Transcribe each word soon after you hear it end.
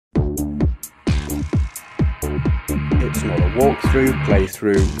It's not a walkthrough,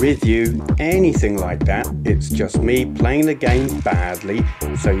 playthrough, review, anything like that. It's just me playing the game badly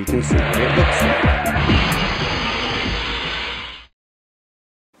so you can see what it looks like.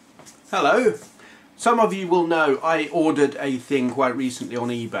 Hello. Some of you will know I ordered a thing quite recently on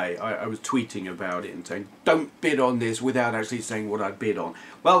eBay. I was tweeting about it and saying, don't bid on this, without actually saying what I bid on.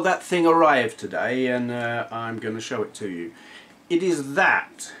 Well, that thing arrived today and I'm going to show it to you. It is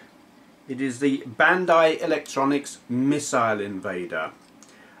that. It is the Bandai Electronics Missile Invader.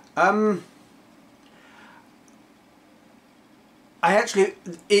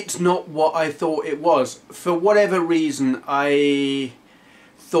 It's not what I thought it was. For whatever reason, I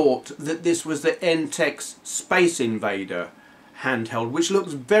thought that this was the Entex Space Invader handheld, which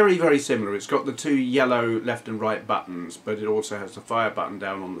looks very, very similar. It's got the two yellow left and right buttons, but it also has the fire button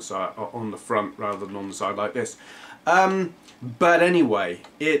down on the side, on the front, rather than on the side like this. But anyway,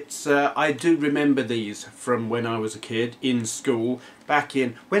 it's I do remember these from when I was a kid in school. Back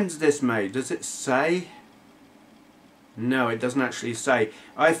in, when's this made? Does it say? No, it doesn't actually say.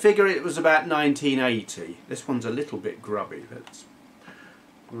 I figure it was about 1980. This one's a little bit grubby. Let's.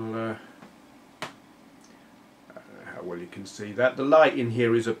 Well, how well you can see that. The light in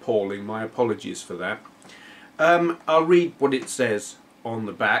here is appalling. My apologies for that. I'll read what it says on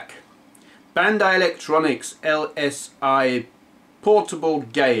the back. Bandai Electronics LSI Portable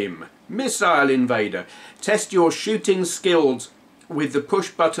Game Missile Invader. Test your shooting skills with the push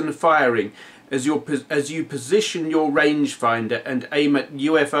button firing as you position your rangefinder and aim at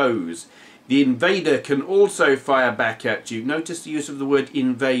UFOs. The invader can also fire back at you. Notice the use of the word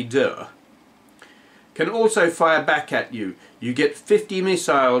invader. Can also fire back at you. You get 50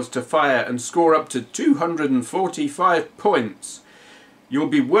 missiles to fire and score up to 245 points. You'll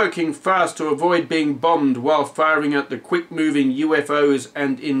be working fast to avoid being bombed while firing at the quick-moving UFOs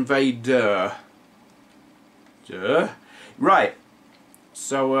and invader. Right.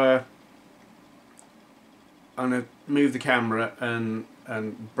 So I'm going to move the camera and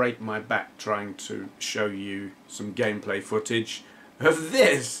break my back trying to show you some gameplay footage of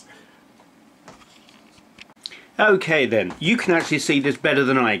this. Okay then, you can actually see this better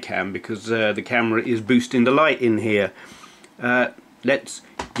than I can because the camera is boosting the light in here. Let's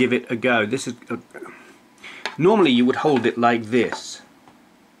give it a go. This is normally you would hold it like this,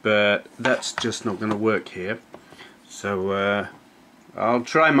 but that's just not going to work here. So I'll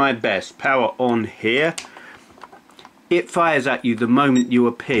try my best. Power on here. It fires at you the moment you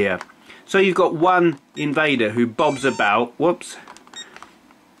appear. So you've got one invader who bobs about. Whoops.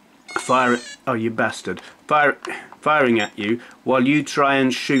 Oh, you bastard. Firing at you while you try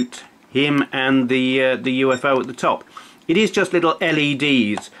and shoot him and the UFO at the top. It is just little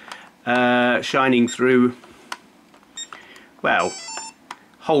LEDs shining through, well,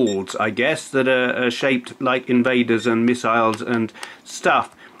 holes, I guess, that are shaped like invaders and missiles and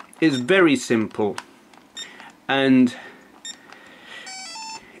stuff. It's very simple. And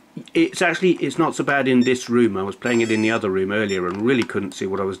it's not so bad in this room. I was playing it in the other room earlier and really couldn't see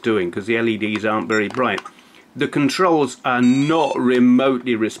what I was doing because the LEDs aren't very bright. The controls are not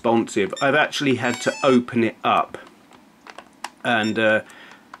remotely responsive. I've actually had to open it up and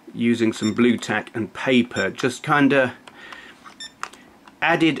using some blue tack and paper just kind of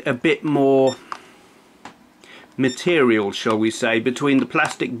added a bit more material, shall we say, between the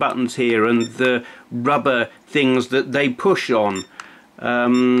plastic buttons here and the rubber things that they push on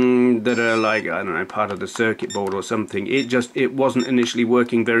that are like, I don't know, part of the circuit board or something. It wasn't initially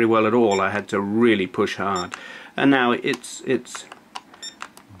working very well at all. I had to really push hard, and now it's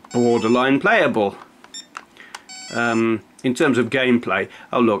borderline playable. In terms of gameplay,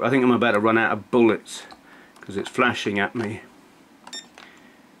 oh look, I think I'm about to run out of bullets because it's flashing at me.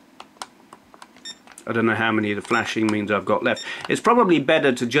 I don't know how many the flashing means I've got left. It's probably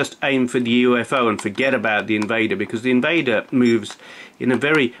better to just aim for the UFO and forget about the invader, because the invader moves in a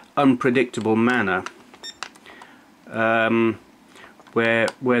very unpredictable manner, where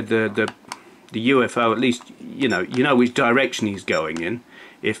the UFO, at least you know which direction he's going in,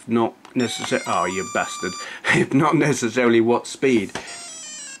 if not necessarily, oh you bastard, if not necessarily what speed.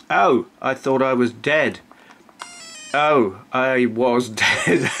 Oh, I thought I was dead. Oh, I was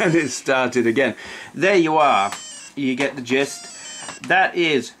dead and it started again. There you are. You get the gist. That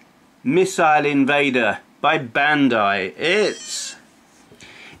is Missile Invader by Bandai. It's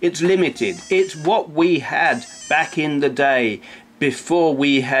limited. It's what we had back in the day before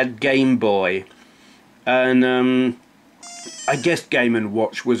we had Game Boy. And I guess Game &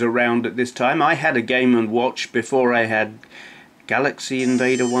 Watch was around at this time. I had a Game & Watch before I had Galaxy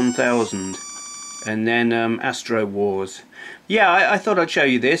Invader 1000. and then Astro Wars. Yeah, I thought I'd show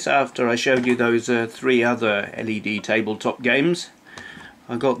you this after I showed you those 3 other LED tabletop games.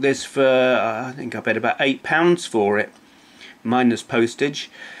 I got this for, I think I paid about £8 for it, minus postage,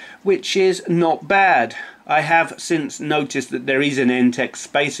 which is not bad. I have since noticed that there is an Entex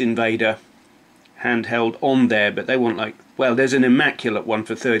Space Invader handheld on there, but they want like, well, there's an immaculate one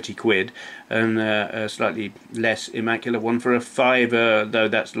for 30 quid and a slightly less immaculate one for a fiver, though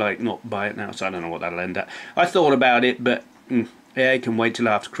that's like not buy it now, so I don't know what that'll end at. I thought about it, but yeah, it can wait till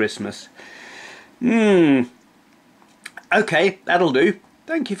after Christmas. Okay, that'll do.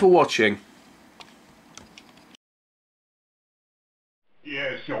 Thank you for watching.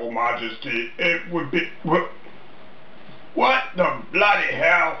 Yes, Your Majesty, it would be... What the bloody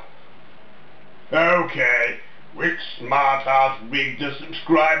hell? Okay, which smart-ass rigged the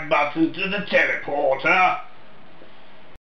subscribe button to the teleporter?